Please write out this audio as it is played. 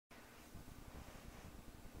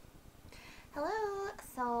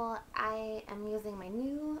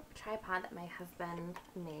tripod that my husband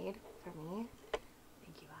made for me.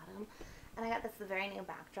 Thank you, Adam. And I got this very new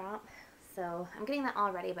backdrop. So I'm getting that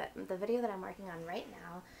all ready, but the video that I'm working on right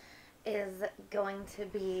now is going to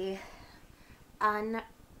be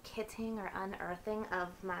unkitting or unearthing of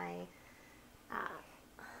my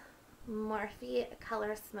Morphe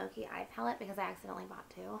Color Smoky Eye Palette because I accidentally bought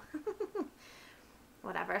two.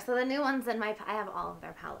 Whatever. So the new ones in I have all of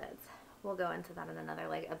their palettes. We'll go into that in another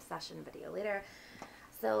like obsession video later.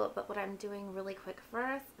 So, but what I'm doing really quick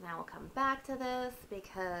first, and I will come back to this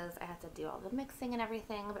because I have to do all the mixing and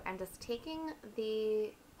everything, but I'm just taking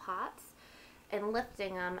the pots and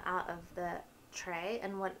lifting them out of the tray,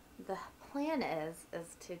 and what the plan is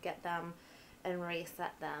to get them and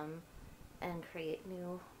reset them and create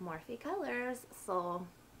new Morphe colors. So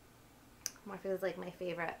Morphe is like my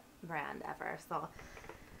favorite brand ever, so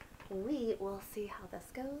we will see how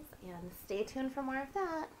this goes and stay tuned for more of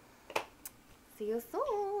that. See you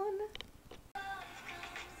soon.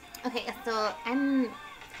 Okay, so I'm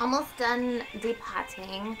almost done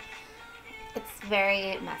depotting. It's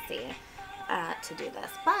very messy to do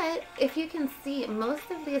this, but if you can see, most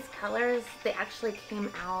of these colors, they actually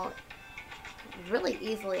came out really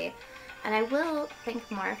easily. And I will thank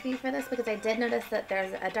Morphe for this because I did notice that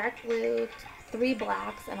there's a dark blue, 3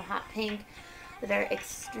 blacks, and a hot pink that are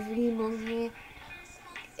extremely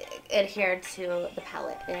adhered to the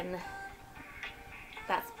palette. And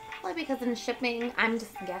that's probably because in shipping, I'm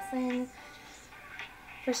just guessing,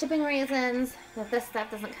 for shipping reasons, that this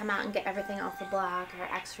stuff doesn't come out and get everything off the black or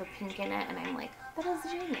extra pink in it. And I'm like, that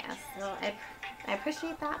is genius. So I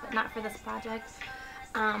appreciate that, but not for this project.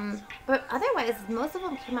 But otherwise, most of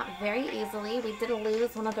them came out very easily. We did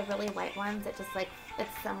lose one of the really white ones. It just like,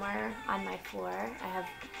 it's somewhere on my floor.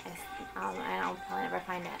 I'll probably never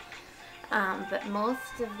find it. But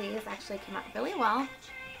most of these actually came out really well.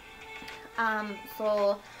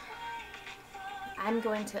 So I'm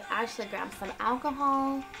going to actually grab some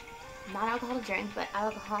alcohol, not alcohol to drink, but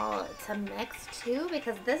alcohol to mix too,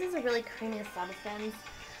 because this is a really creamy substance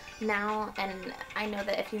now, and I know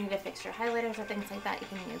that if you need to fix your highlighters or things like that, you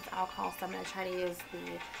can use alcohol. So I'm going to try to use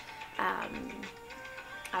the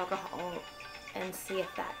alcohol and see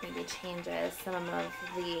if that maybe changes some of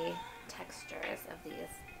the textures of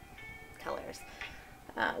these colors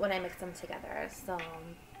when I mix them together. So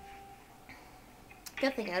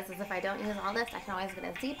good thing is if I don't use all this, I can always get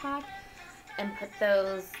a Z pack and put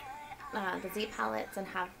those the Z palettes and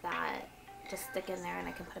have that just stick in there, and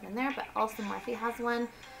I can put them in there. But also Morphe has one.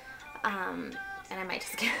 And I might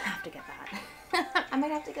just have to get that. I might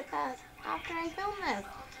have to get that after I film this.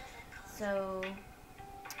 So,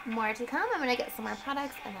 more to come. I'm going to get some more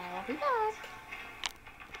products, and I will be back.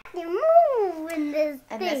 You're moving this thing.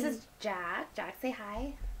 And this is Jack. Jack, say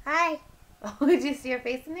hi. Hi. Oh, did you see your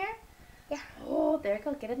face in there? Yeah. Oh, there you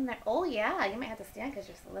go. Get it in there. Oh, yeah. You might have to stand because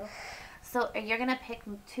you're so little. So, you're going to pick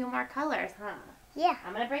 2 more colors, huh? Yeah.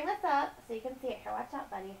 I'm going to bring this up so you can see it. Here, watch out,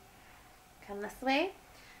 buddy. Come this way.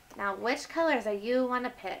 Now, which colors are you want to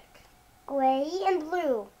pick? Gray and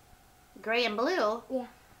blue. Gray and blue? Yeah.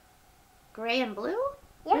 Gray and blue?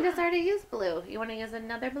 Yeah. We just already used blue. You want to use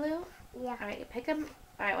another blue? Yeah. All right, you pick them.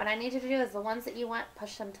 All right, what I need you to do is the ones that you want,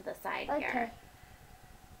 push them to the side here.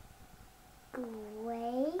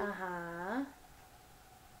 Gray. Uh-huh.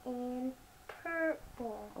 And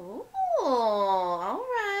purple. Ooh, all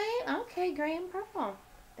right. Okay, gray and purple.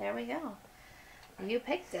 There we go. You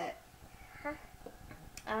picked it. Huh?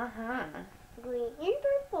 Uh-huh. Green and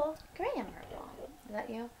purple. Gray and purple. Is that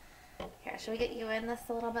you? Here, should we get you in this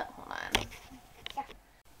a little bit? Hold on. Yeah.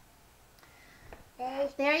 Hey.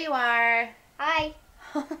 There you are. Hi.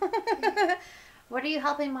 What are you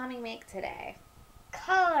helping Mommy make today?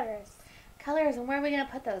 Colors. Colors, and where are we going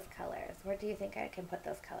to put those colors? Where do you think I can put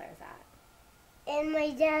those colors at? And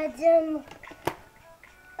my dad's,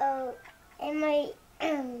 and my,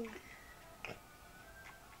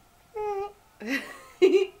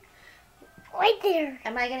 right there.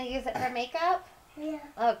 Am I going to use it for makeup? Yeah.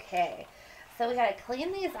 Okay. So we got to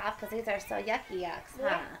clean these off because these are so yucky yucks, huh?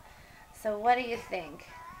 Yeah. So what do you think?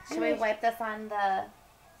 Should we wipe this on the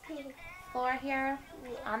floor here?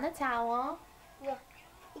 Yeah. On the towel? Yeah.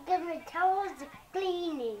 Because my towel's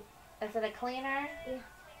cleaning. Is it a cleaner? Yeah.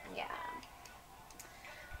 Yeah.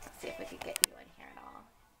 Let's see if we can get you in here at all.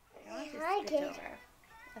 Why don't you I scooch can. over?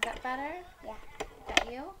 Is that better? Yeah. Is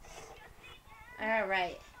that you? All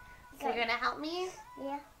right. So you're going to help me?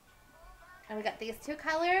 Yeah. And we got these 2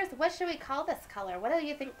 colors. What should we call this color? What do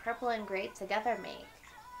you think purple and gray together make?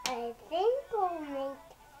 I think we'll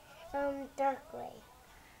make dark gray.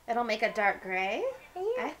 It'll make a dark gray?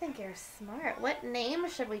 Yeah. I think you're smart. What name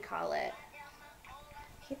should we call it?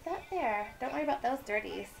 Keep that there. Don't worry about those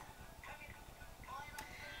dirties.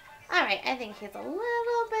 All right, I think he's a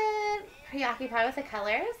little bit preoccupied with the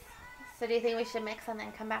colors. So do you think we should mix and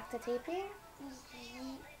then come back to taping?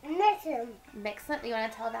 Mix them. Mix it? You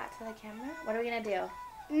want to tell that to the camera? What are we going to do?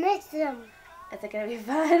 Mix them. Is it going to be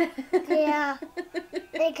fun? Yeah.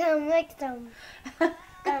 They can mix them.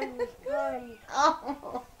 And fun.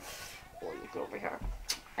 Oh, you go over here.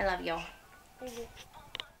 I love you. All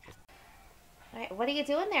right, what are you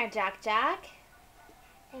doing there, Jack Jack?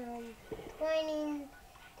 Pointing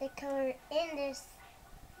the color in this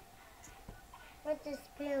with the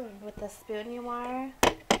spoon. With the spoon you are?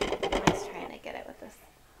 I'm just trying to get it with this.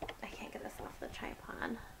 I can't get this off the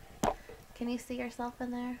tripod. Can you see yourself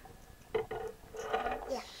in there?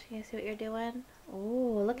 Yeah. Can you see what you're doing?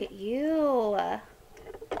 Oh, look at you.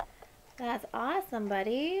 That's awesome,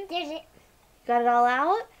 buddy. There's it. Got it all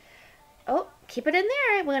out? Oh, keep it in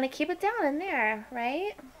there. We're going to keep it down in there,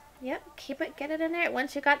 right? Yep, keep it, get it in there.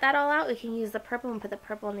 Once you got that all out, we can use the purple and put the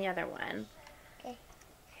purple in the other one. Okay.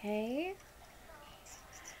 Okay.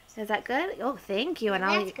 Is that good? Oh, thank you. And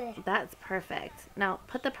That's good. That's perfect. Now,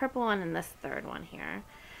 put the purple one in this third one here.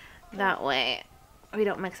 That way, we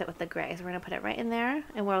don't mix it with the gray. So we're going to put it right in there,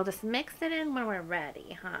 and we'll just mix it in when we're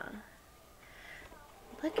ready, huh?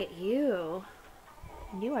 Look at you.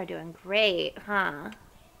 You are doing great, huh?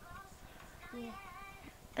 Yeah.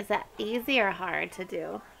 Is that easy or hard to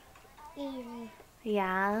do? Easy.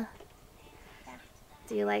 Yeah? Yeah.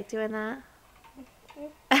 Do you like doing that?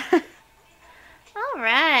 All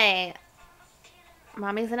right.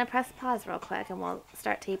 Mommy's going to press pause real quick, and we'll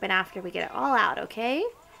start taping after we get it all out, okay?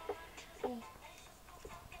 Okay.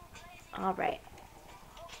 All right.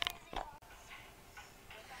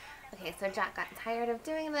 Okay, so Jack got tired of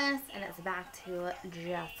doing this, and it's back to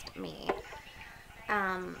just me.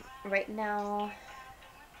 Right now,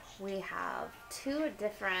 we have two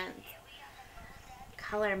different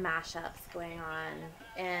color mashups going on,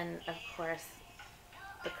 and of course,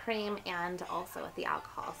 the cream and also with the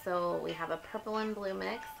alcohol. So we have a purple and blue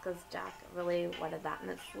mix, because Jack really wanted that,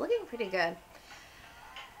 and it's looking pretty good.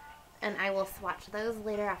 And I will swatch those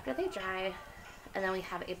later after they dry. And then we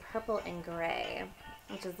have a purple and gray,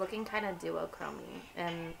 which is looking kind of duochrome-y,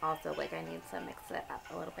 and also like I need to mix it up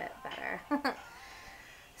a little bit better.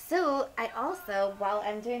 So I also, while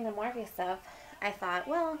I'm doing the Morphe stuff, I thought,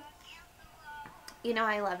 well, you know,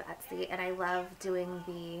 I love Etsy, and I love doing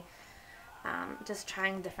the, just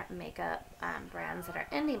trying different makeup brands that are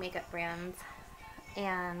indie makeup brands.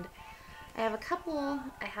 And I have a couple.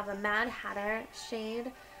 I have a Mad Hatter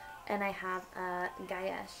shade, and I have a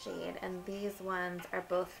Gaia shade, and these ones are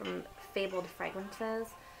both from Fabled Fragrances,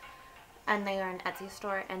 and they are an Etsy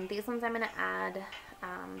store. And these ones I'm going to add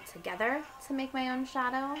together to make my own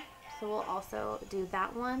shadow, so we'll also do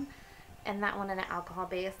that one and that one in an alcohol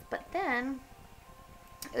base. But then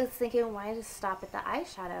I was thinking, why just stop at the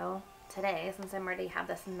eyeshadow today, since I'm already have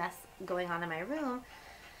this mess going on in my room.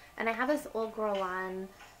 And I have this Old Guerlain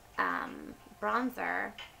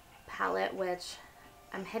bronzer palette, which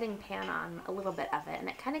I'm hitting pan on a little bit of it, and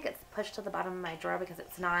it kind of gets pushed to the bottom of my drawer because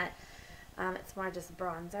it's not, it's more just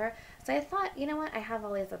bronzer. So I thought, you know what, I have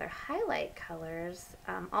all these other highlight colors,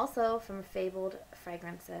 also from Fabled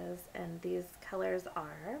Fragrances, and these colors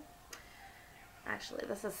are, actually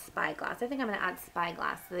this is Spyglass. I think I'm going to add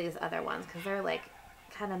Spyglass to these other ones because they're like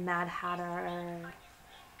kind of Mad Hatter,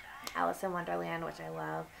 Alice in Wonderland, which I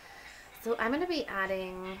love. So I'm going to be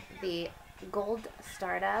adding the Gold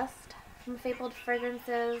Stardust from Fabled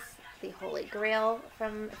Fragrances, the Holy Grail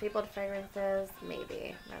from Fabled Fragrances,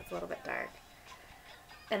 maybe, that's a little bit dark,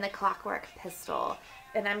 and the Clockwork Pistol.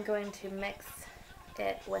 And I'm going to mix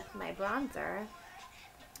it with my bronzer.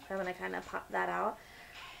 I'm going to kind of pop that out,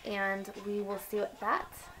 and we will see what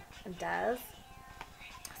that does.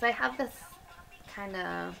 So I have this kind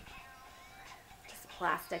of just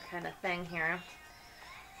plastic kind of thing here.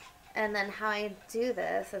 And then how I do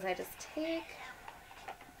this is I just take,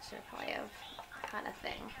 should probably have had a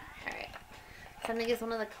thing. Alright, so I'm going to use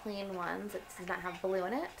one of the clean ones. It does not have blue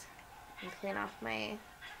in it. And clean off my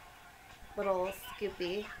little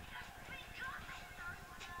scoopy.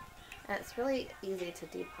 And it's really easy to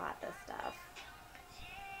depot this stuff.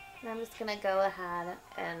 And I'm just going to go ahead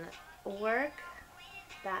and work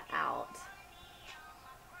that out.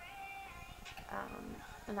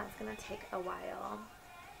 And that's going to take a while.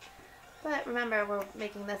 But remember, we're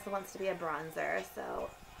making this wants to be a bronzer, so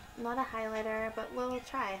not a highlighter, but we'll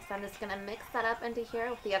try. So I'm just going to mix that up into here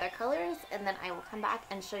with the other colors, and then I will come back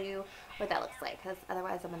and show you what that looks like, because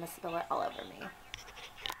otherwise I'm going to spill it all over me.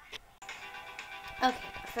 Okay,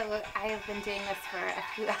 so I have been doing this for a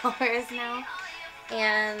few hours now,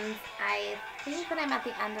 and I think that I'm at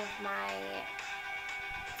the end of my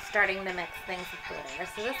starting to mix things with glitter.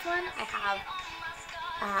 So this one I have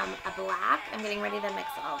a black. I'm getting ready to mix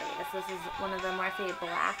all these. This is one of the Morphe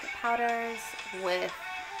black powders with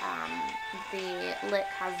the Lit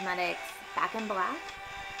Cosmetics Back in Black.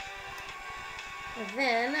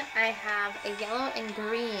 Then I have a yellow and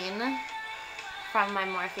green from my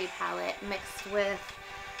Morphe palette mixed with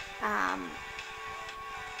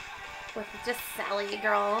just Sally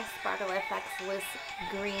Girl Sparkle FX Loose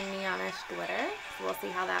Green Neonish Glitter. So we'll see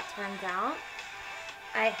how that turns out.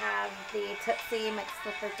 I have the Tootsie mixed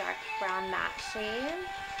with the dark brown matte shade.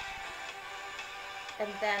 And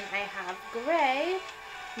then I have gray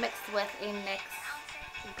mixed with a NYX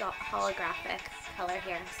holographic color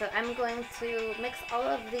here. So I'm going to mix all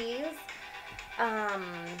of these.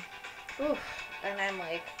 And I'm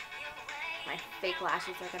like, my fake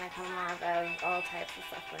lashes are going to come off of all types of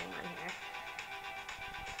stuff going on here.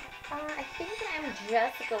 I think that I'm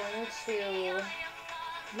just going to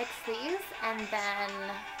mix these and then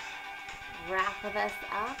wrap this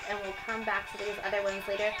up, and we'll come back to these other ones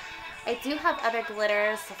later. I do have other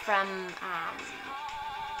glitters from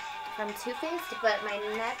Too Faced, but my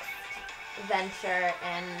next venture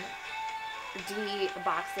in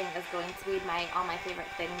de-boxing is going to be all my favorite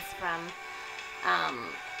things from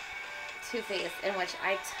Too Faced, in which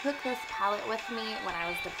I took this palette with me when I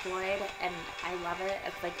was deployed, and I love it.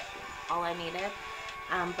 It's like all I needed.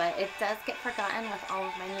 But it does get forgotten with all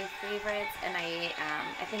of my new favorites, and I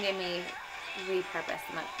think I may repurpose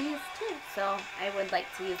some of these too. So I would like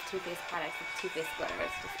to use Too Faced products with Too Faced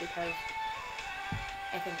glitters, just because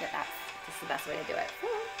I think that that's just the best way to do it. So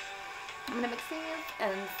I'm going to mix these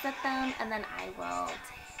and set them, and then I will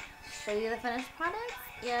show you the finished products,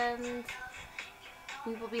 and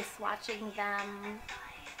we will be swatching them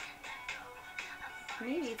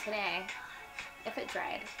maybe today if it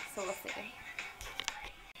dried, so we'll see.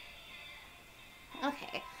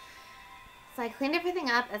 Okay, so I cleaned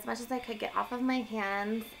everything up as much as I could get off of my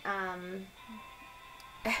hands.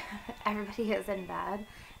 Everybody is in bed,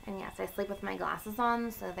 and yes, I sleep with my glasses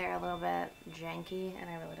on, so they're a little bit janky, and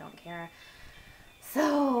I really don't care.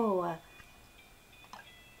 So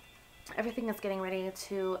everything is getting ready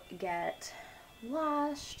to get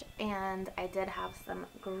washed, and I did have some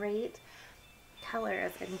great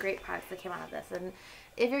colors and great products that came out of this. And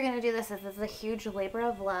if you're gonna do this, this is a huge labor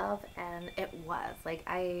of love, and it was like,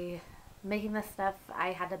 making this stuff,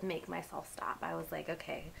 I had to make myself stop. I was like,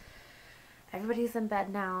 okay, everybody's in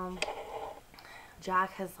bed now.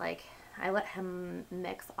 Jack has, like, I let him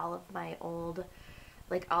mix all of my old,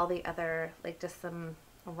 like, all the other, like, just some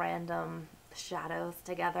random shadows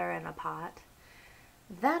together in a pot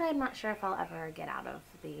that I'm not sure if I'll ever get out of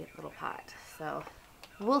the little pot. So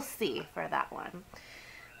we'll see for that one.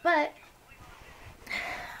 But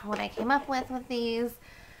what I came up with these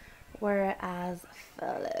were as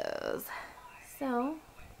follows. So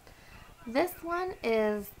this one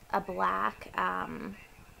is a black.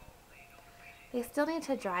 They still need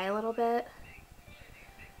to dry a little bit,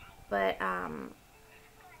 but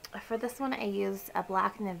for this one I used a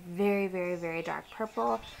black and a very, very, very dark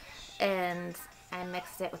purple, and I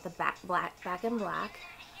mixed it with the back in black.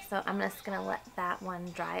 So I'm just gonna let that one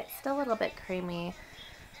dry. It's still a little bit creamy,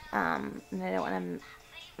 and I don't want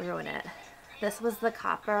to ruin it. This was the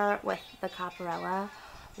copper with the Copperella.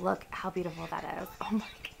 Look how beautiful that is. Oh my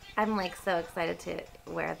God. I'm like so excited to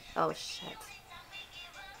wear. Oh shit.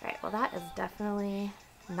 Alright, well that is definitely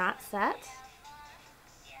not set.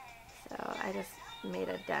 So I just made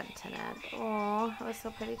a dent in it. Oh, it was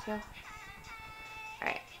so pretty too.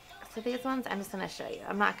 Alright, so these ones I'm just going to show you.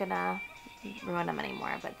 I'm not going to ruin them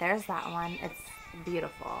anymore, but there's that one. It's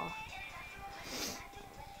beautiful.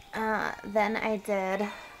 Then I did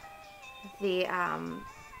the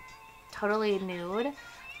Totally Nude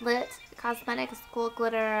Lit Cosmetics Gold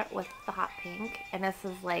Glitter with the hot pink, and this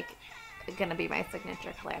is like gonna be my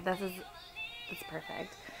signature color. It's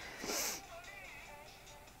perfect.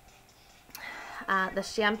 The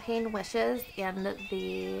Champagne Wishes and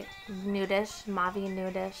the nudish, mauve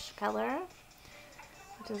nudish color,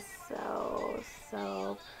 which is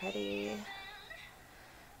so pretty.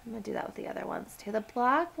 I'm going to do that with the other ones too. The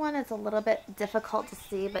black one is a little bit difficult to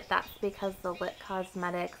see, but that's because the Lit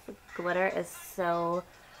Cosmetics glitter is so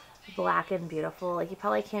black and beautiful. Like, you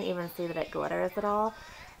probably can't even see that it glitters at all,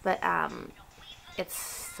 but it's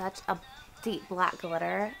such a deep black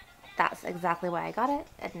glitter. That's exactly why I got it,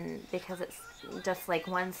 and because it's just like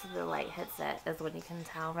once the light hits it is when you can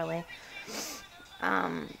tell, really.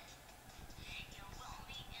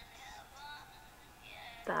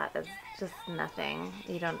 That is just nothing.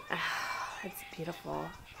 You don't, it's beautiful.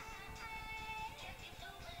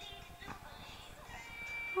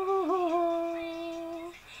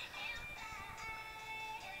 Oh,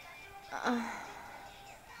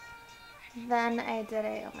 Then I did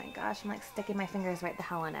oh my gosh, I'm like sticking my fingers right the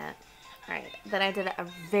hell in it. Alright, then I did a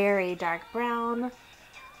very dark brown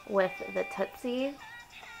with the Tootsie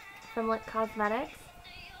from Lit Cosmetics.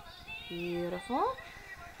 Beautiful.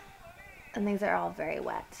 And these are all very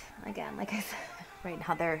wet. Again, like I said, right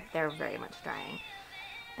now they're very much drying.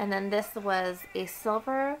 And then this was a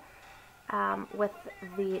silver with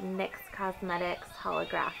the NYX Cosmetics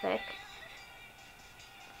holographic.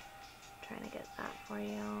 Trying to get that for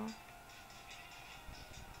you.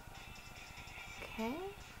 Okay.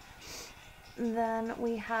 Then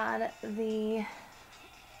we had the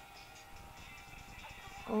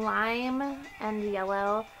lime and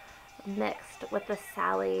yellow mixed with the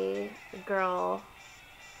Sally Girl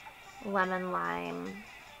lemon lime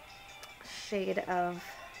shade of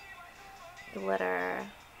glitter.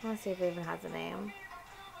 I want to see if it even has a name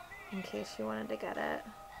in case you wanted to get it.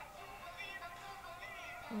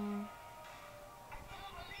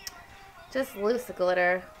 Just loose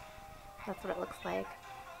glitter. That's what it looks like.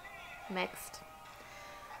 Mixed.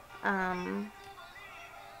 Of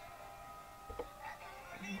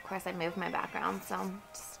course I moved my background, so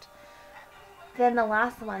just... Then the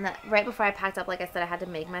last one that, right before I packed up, like I said, I had to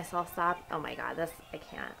make myself stop. Oh my god, this, I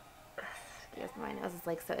can't. Excuse me, my nose is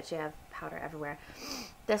like so itchy, I have powder everywhere.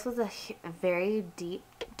 This was a very deep,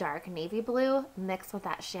 dark navy blue mixed with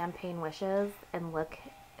that Champagne Wishes, and look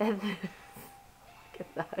at this. Look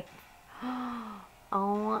at that.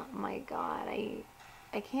 Oh my god, I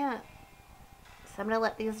can't. So I'm gonna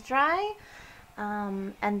let these dry,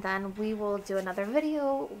 and then we will do another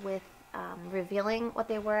video with revealing what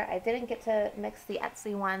they were. I didn't get to mix the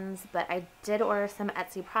Etsy ones, but I did order some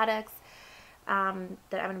Etsy products that I'm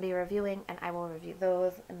going to be reviewing, and I will review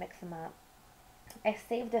those and mix them up. I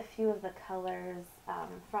saved a few of the colors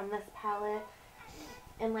from this palette,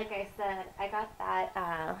 and like I said, I got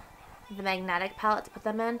that the magnetic palette to put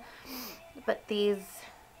them in, but these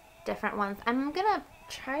different ones, I'm going to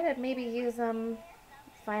try to maybe use them,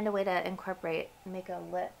 find a way to incorporate, make a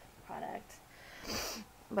lip product.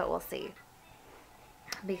 But we'll see,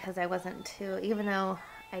 because I wasn't too, even though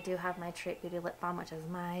I do have my Treat Beauty lip balm, which is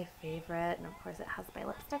my favorite, and of course it has my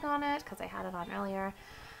lipstick on it because I had it on earlier.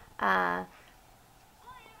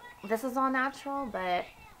 This is all natural, but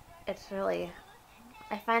it's really,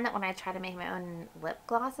 I find that when I try to make my own lip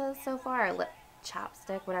glosses so far, or lip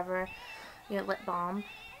chapstick, whatever, you know, lip balm,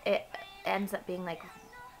 it ends up being like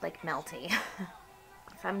melty.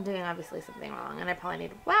 So I'm doing obviously something wrong, and I probably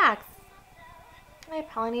need wax. I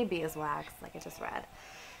probably need beeswax, like I just read.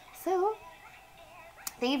 So,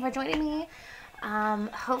 thank you for joining me.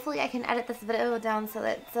 Hopefully I can edit this video down so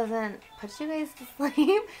that it doesn't put you guys to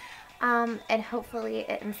sleep. And hopefully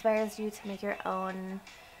it inspires you to make your own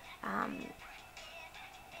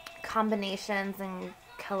combinations and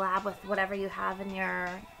collab with whatever you have in your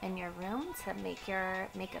room to make your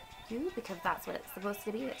makeup you, because that's what it's supposed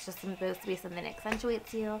to be. It's just supposed to be something that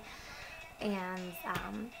accentuates you. And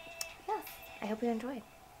yes. I hope you enjoyed.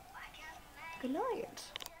 Good night.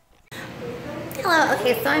 Hello,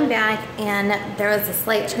 okay, so I'm back, and there was a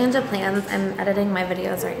slight change of plans. I'm editing my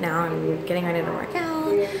videos right now and getting ready to work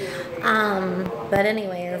out. But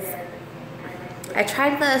anyways, I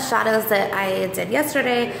tried the shadows that I did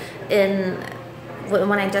yesterday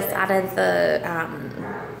when I just added the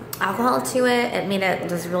alcohol to it. It made it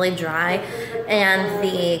just really dry, and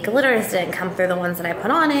the glitters didn't come through, the ones that I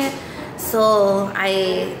put on it. So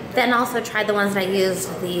I then also tried the ones that I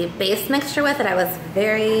used the base mixture with that I was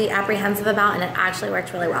very apprehensive about, and it actually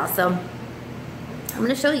worked really well. So I'm going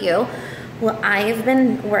to show you what I've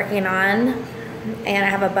been working on, and I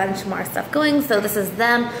have a bunch more stuff going. So this is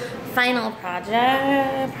the final product.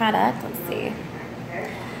 Let's see.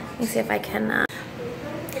 Let me see if I can...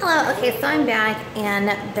 Hello, okay, so I'm back,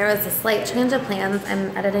 and there was a slight change of plans.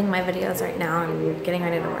 I'm editing my videos right now and getting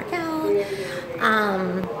ready to work out.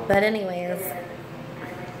 But anyways,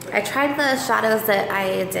 I tried the shadows that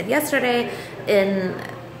I did yesterday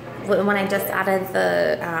when I just added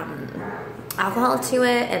the alcohol to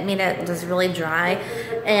it. It made it just really dry,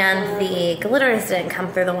 and the glitters didn't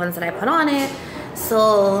come through, the ones that I put on it.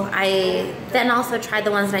 So I then also tried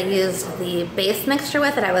the ones that I used the base mixture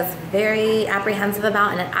with that I was very apprehensive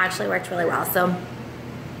about, and it actually worked really well. So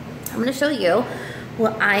I'm going to show you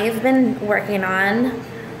what I've been working on,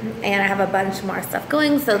 and I have a bunch more stuff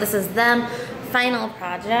going. So this is the final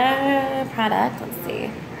product. Let's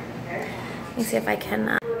see. Let me see if I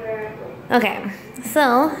can... Okay,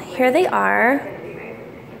 so here they are.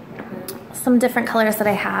 Some different colors that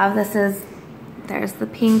I have. There's the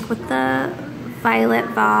pink with the violet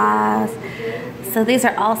vase. So these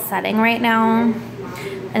are all setting right now.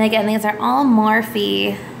 And again, these are all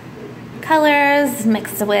Morphe colors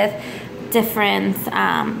mixed with different,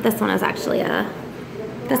 this one is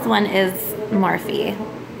Morphe,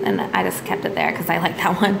 and I just kept it there because I like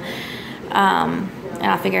that one. And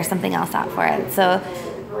I'll figure something else out for it. So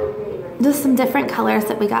just some different colors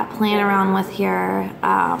that we got playing around with here.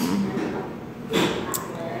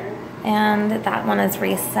 And that one is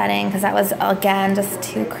resetting because that was, again, just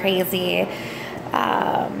too crazy.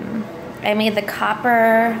 I made the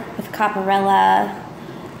copper with Copperella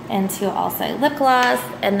into also lip gloss,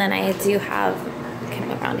 and then I do have, can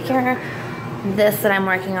move around here, this that I'm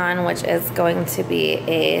working on, which is going to be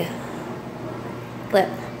a lip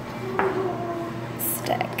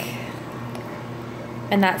stick,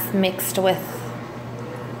 and that's mixed with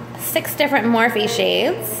 6 different Morphe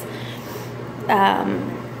shades,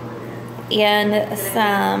 and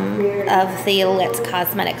some of the Lit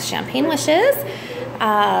Cosmetics Champagne Wishes.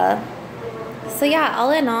 So yeah,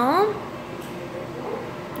 all in all,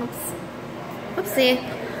 oopsie.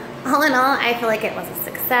 All in all, I feel like it was a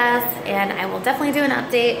success, and I will definitely do an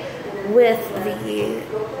update with the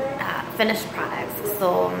finished products.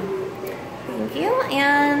 So thank you,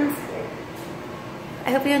 and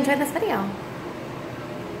I hope you enjoyed this video.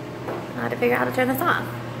 I had to figure out how to turn this off.